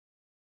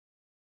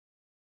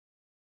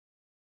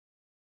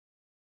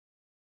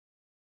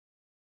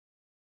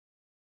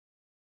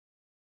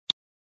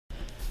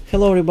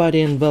Hello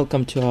everybody and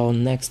welcome to our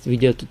next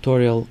video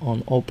tutorial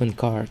on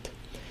Opencart.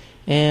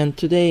 And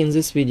today in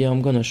this video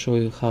I'm gonna show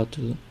you how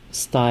to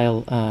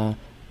style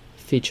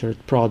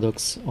featured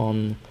products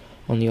on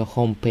your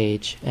home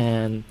page.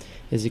 And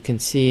as you can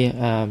see,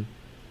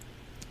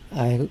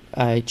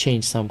 I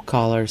changed some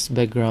colors,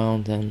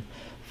 background and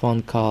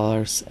font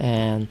colors,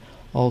 and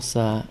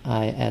also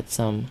I add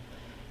some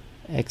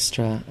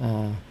extra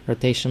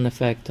rotation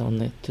effect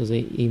to the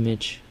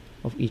image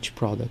of each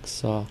product.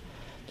 So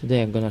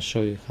today I'm gonna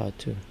show you how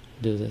to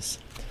do this.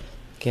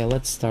 Okay,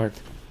 let's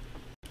start.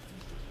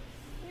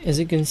 As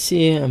you can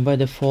see, by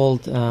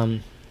default,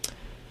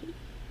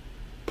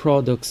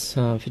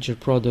 featured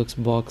products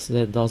box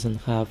that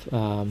doesn't have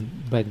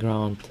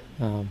background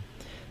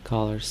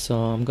colors. So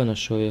I'm gonna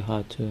show you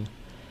how to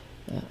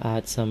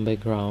add some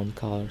background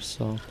colors.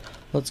 So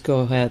let's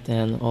go ahead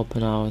and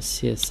open our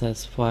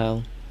CSS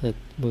file that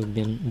we've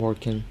been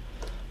working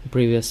in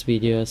previous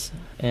videos,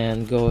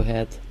 and go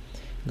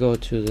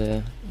to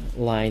the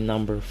line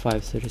number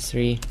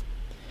 533,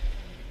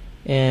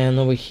 and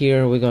over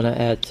here we're gonna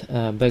add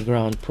a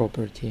background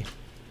property,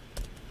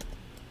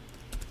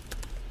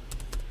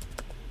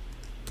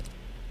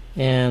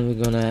 and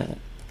we're gonna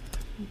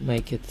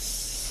make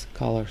its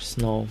color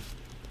snow.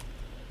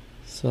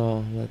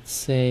 So let's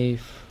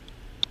save,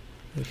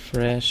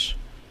 refresh,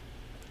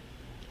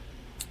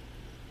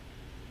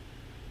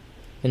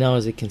 and now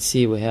as you can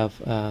see we have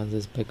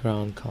this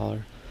background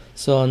color.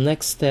 So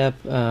next step,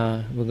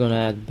 we're gonna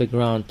add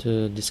background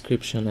to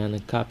description and a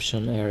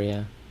caption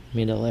area,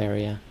 middle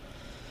area.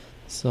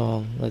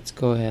 So let's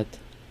go ahead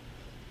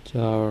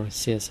to our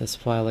CSS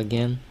file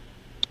again.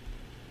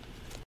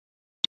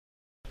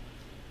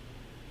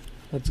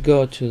 Let's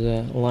go to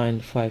the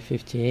line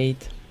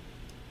 558.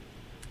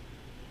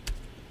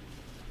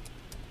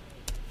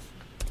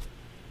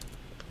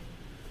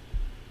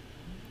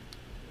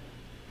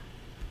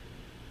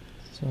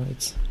 So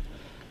it's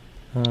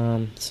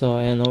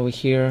and over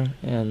here,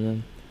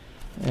 and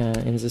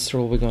in this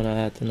row we're gonna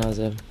add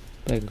another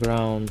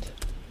background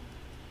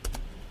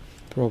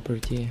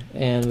property,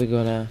 and we're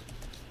gonna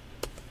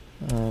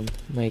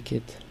make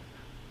it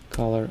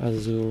color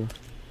azure.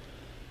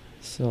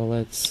 So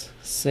let's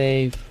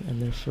save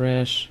and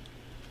refresh.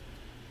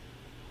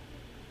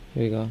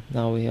 Here we go.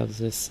 Now we have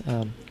this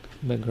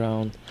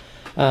background.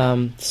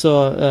 Another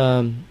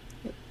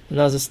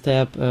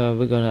step,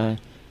 we're gonna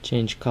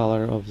change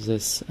color of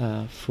this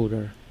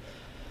footer.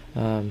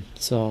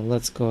 So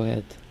let's go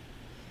ahead,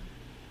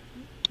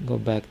 go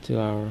back to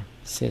our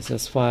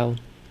CSS file,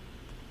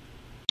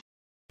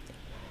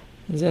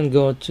 and then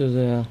go to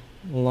the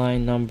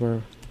line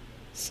number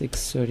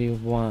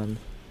 631.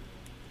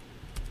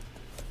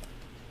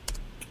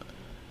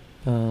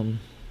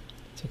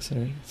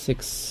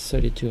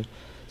 632.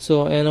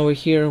 So, and over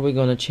here we're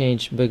gonna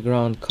change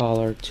background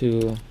color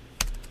to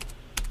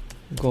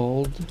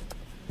gold,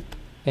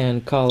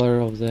 and color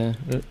of the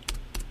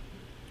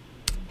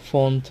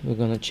font we're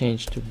gonna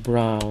change to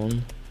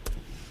brown.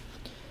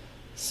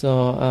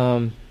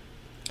 So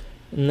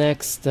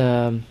next,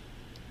 we're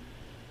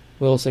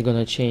also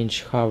gonna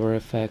change hover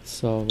effect,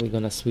 so we're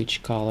gonna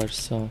switch colors.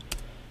 So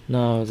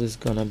now this is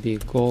gonna be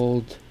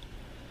gold,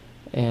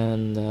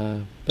 and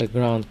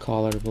background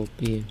color will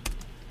be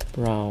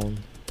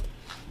brown.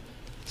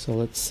 So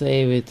let's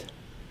save it,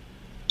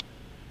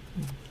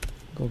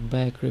 go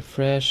back,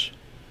 refresh,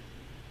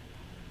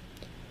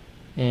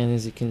 and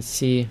as you can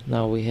see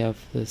now we have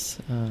this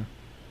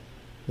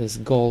this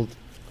gold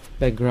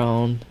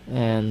background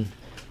and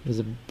with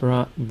a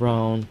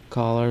brown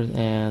color,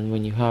 and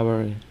when you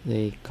hover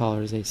the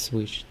colors they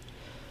switched.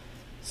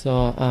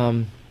 So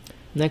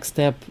next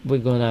step we're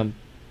gonna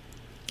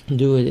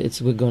do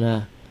we're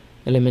gonna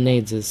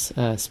eliminate this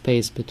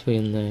space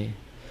between the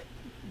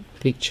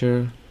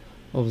picture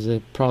of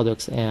the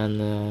products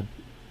and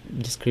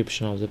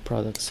description of the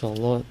product.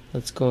 So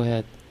let's go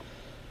ahead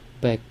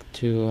back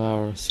to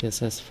our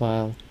CSS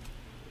file.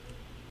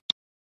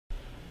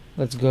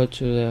 Let's go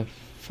to the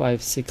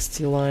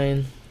 560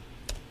 line,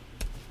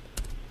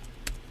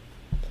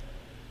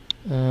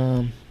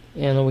 and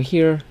over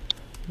here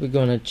we're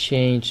gonna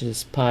change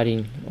this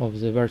padding of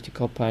the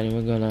vertical padding.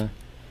 We're gonna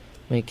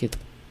make it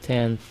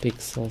 10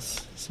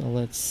 pixels. So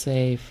let's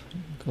save,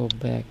 go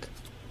back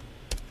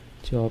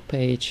to our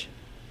page,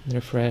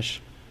 refresh.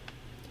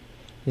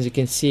 As you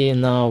can see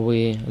now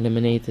we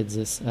eliminated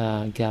this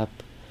gap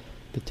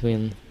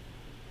between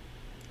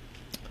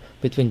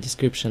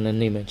description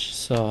and image.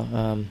 So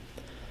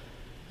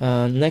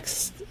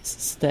next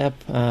step,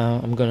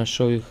 I'm gonna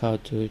show you how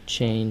to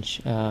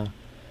change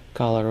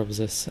color of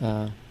this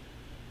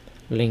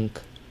link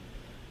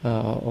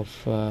of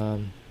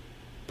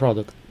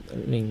product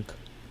link.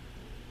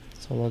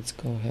 So let's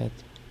go ahead.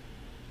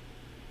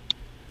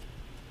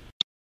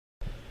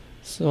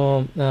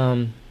 So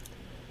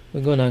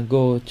we're gonna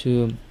go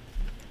to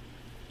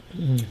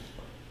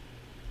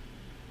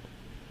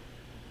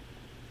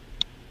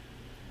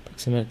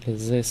approximately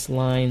this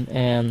line,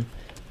 and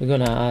we're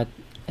gonna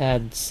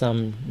add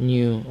some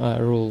new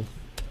rule.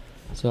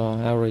 So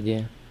I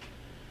already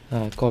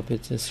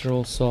copied this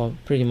rule, so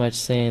pretty much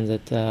saying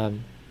that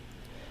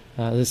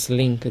this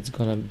link is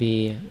gonna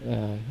be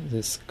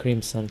this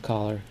crimson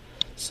color.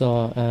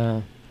 So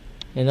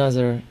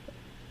another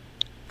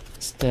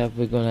step,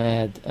 we're gonna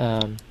add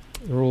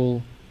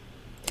rule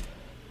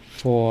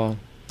for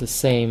the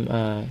same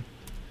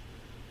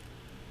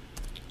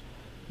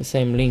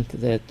link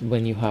that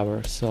when you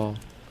hover. So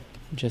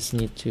just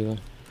need to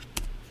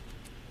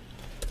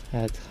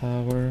add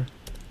hover,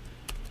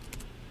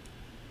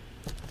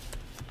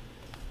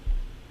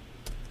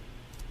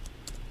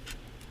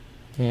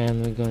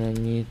 and we're gonna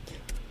need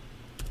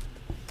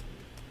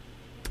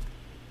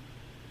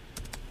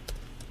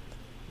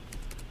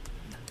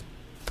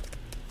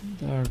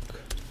dark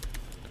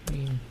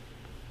green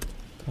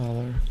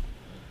color.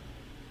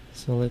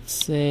 So let's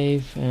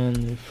save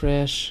and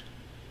refresh,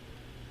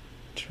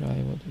 try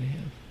what we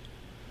have.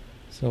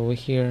 So we're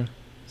here,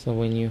 so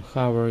when you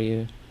hover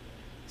you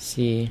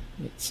see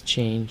it's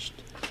changed.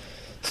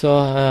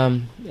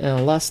 So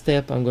last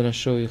step, I'm gonna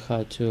show you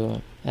how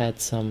to add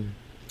some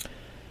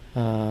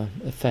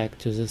effect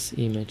to this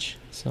image.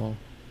 So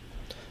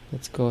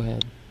let's go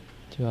ahead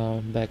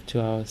to back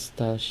to our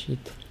style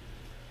sheet.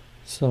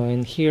 So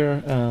in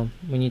here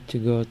we need to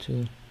go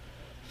to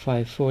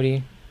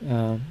 540.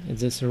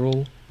 It's this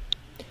rule.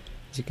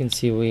 As you can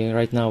see,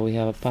 right now we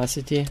have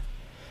opacity,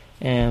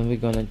 and we're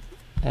gonna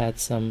add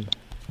some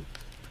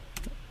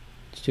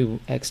 2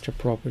 extra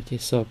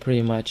properties. So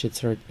pretty much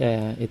it's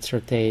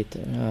rotate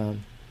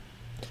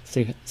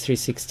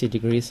 360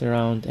 degrees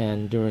around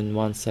and during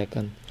 1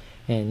 second,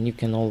 and you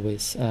can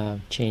always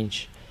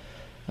change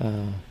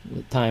the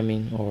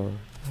timing or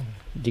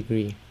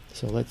degree.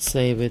 So let's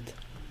save it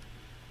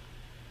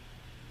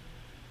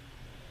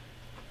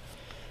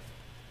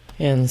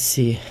and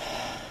see.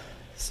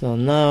 So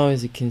now,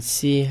 as you can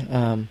see,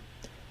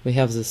 we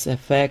have this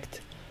effect,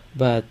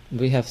 but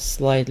we have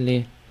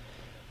slightly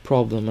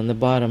problem on the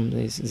bottom.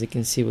 As you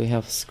can see, we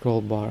have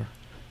scroll bar,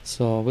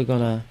 so we're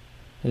gonna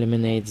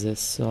eliminate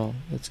this. So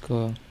let's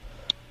go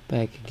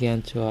back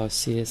again to our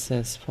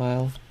CSS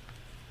file,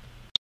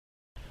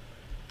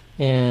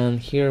 and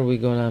here we're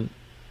gonna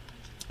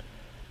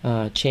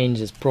change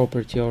this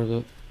property or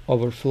the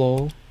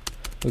overflow.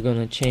 We're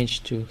gonna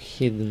change to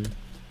hidden,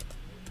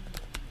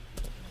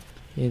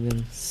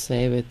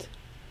 save it,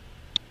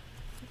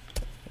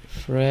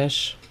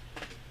 refresh,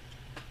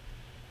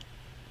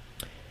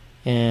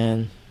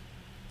 and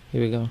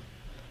here we go.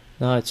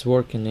 Now it's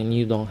working and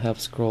you don't have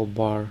scroll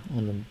bar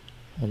on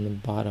the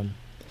bottom.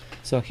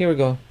 So here we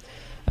go.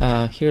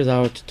 Here's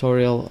our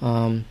tutorial,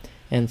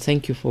 and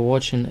thank you for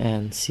watching,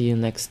 and see you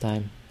next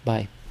time.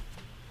 Bye.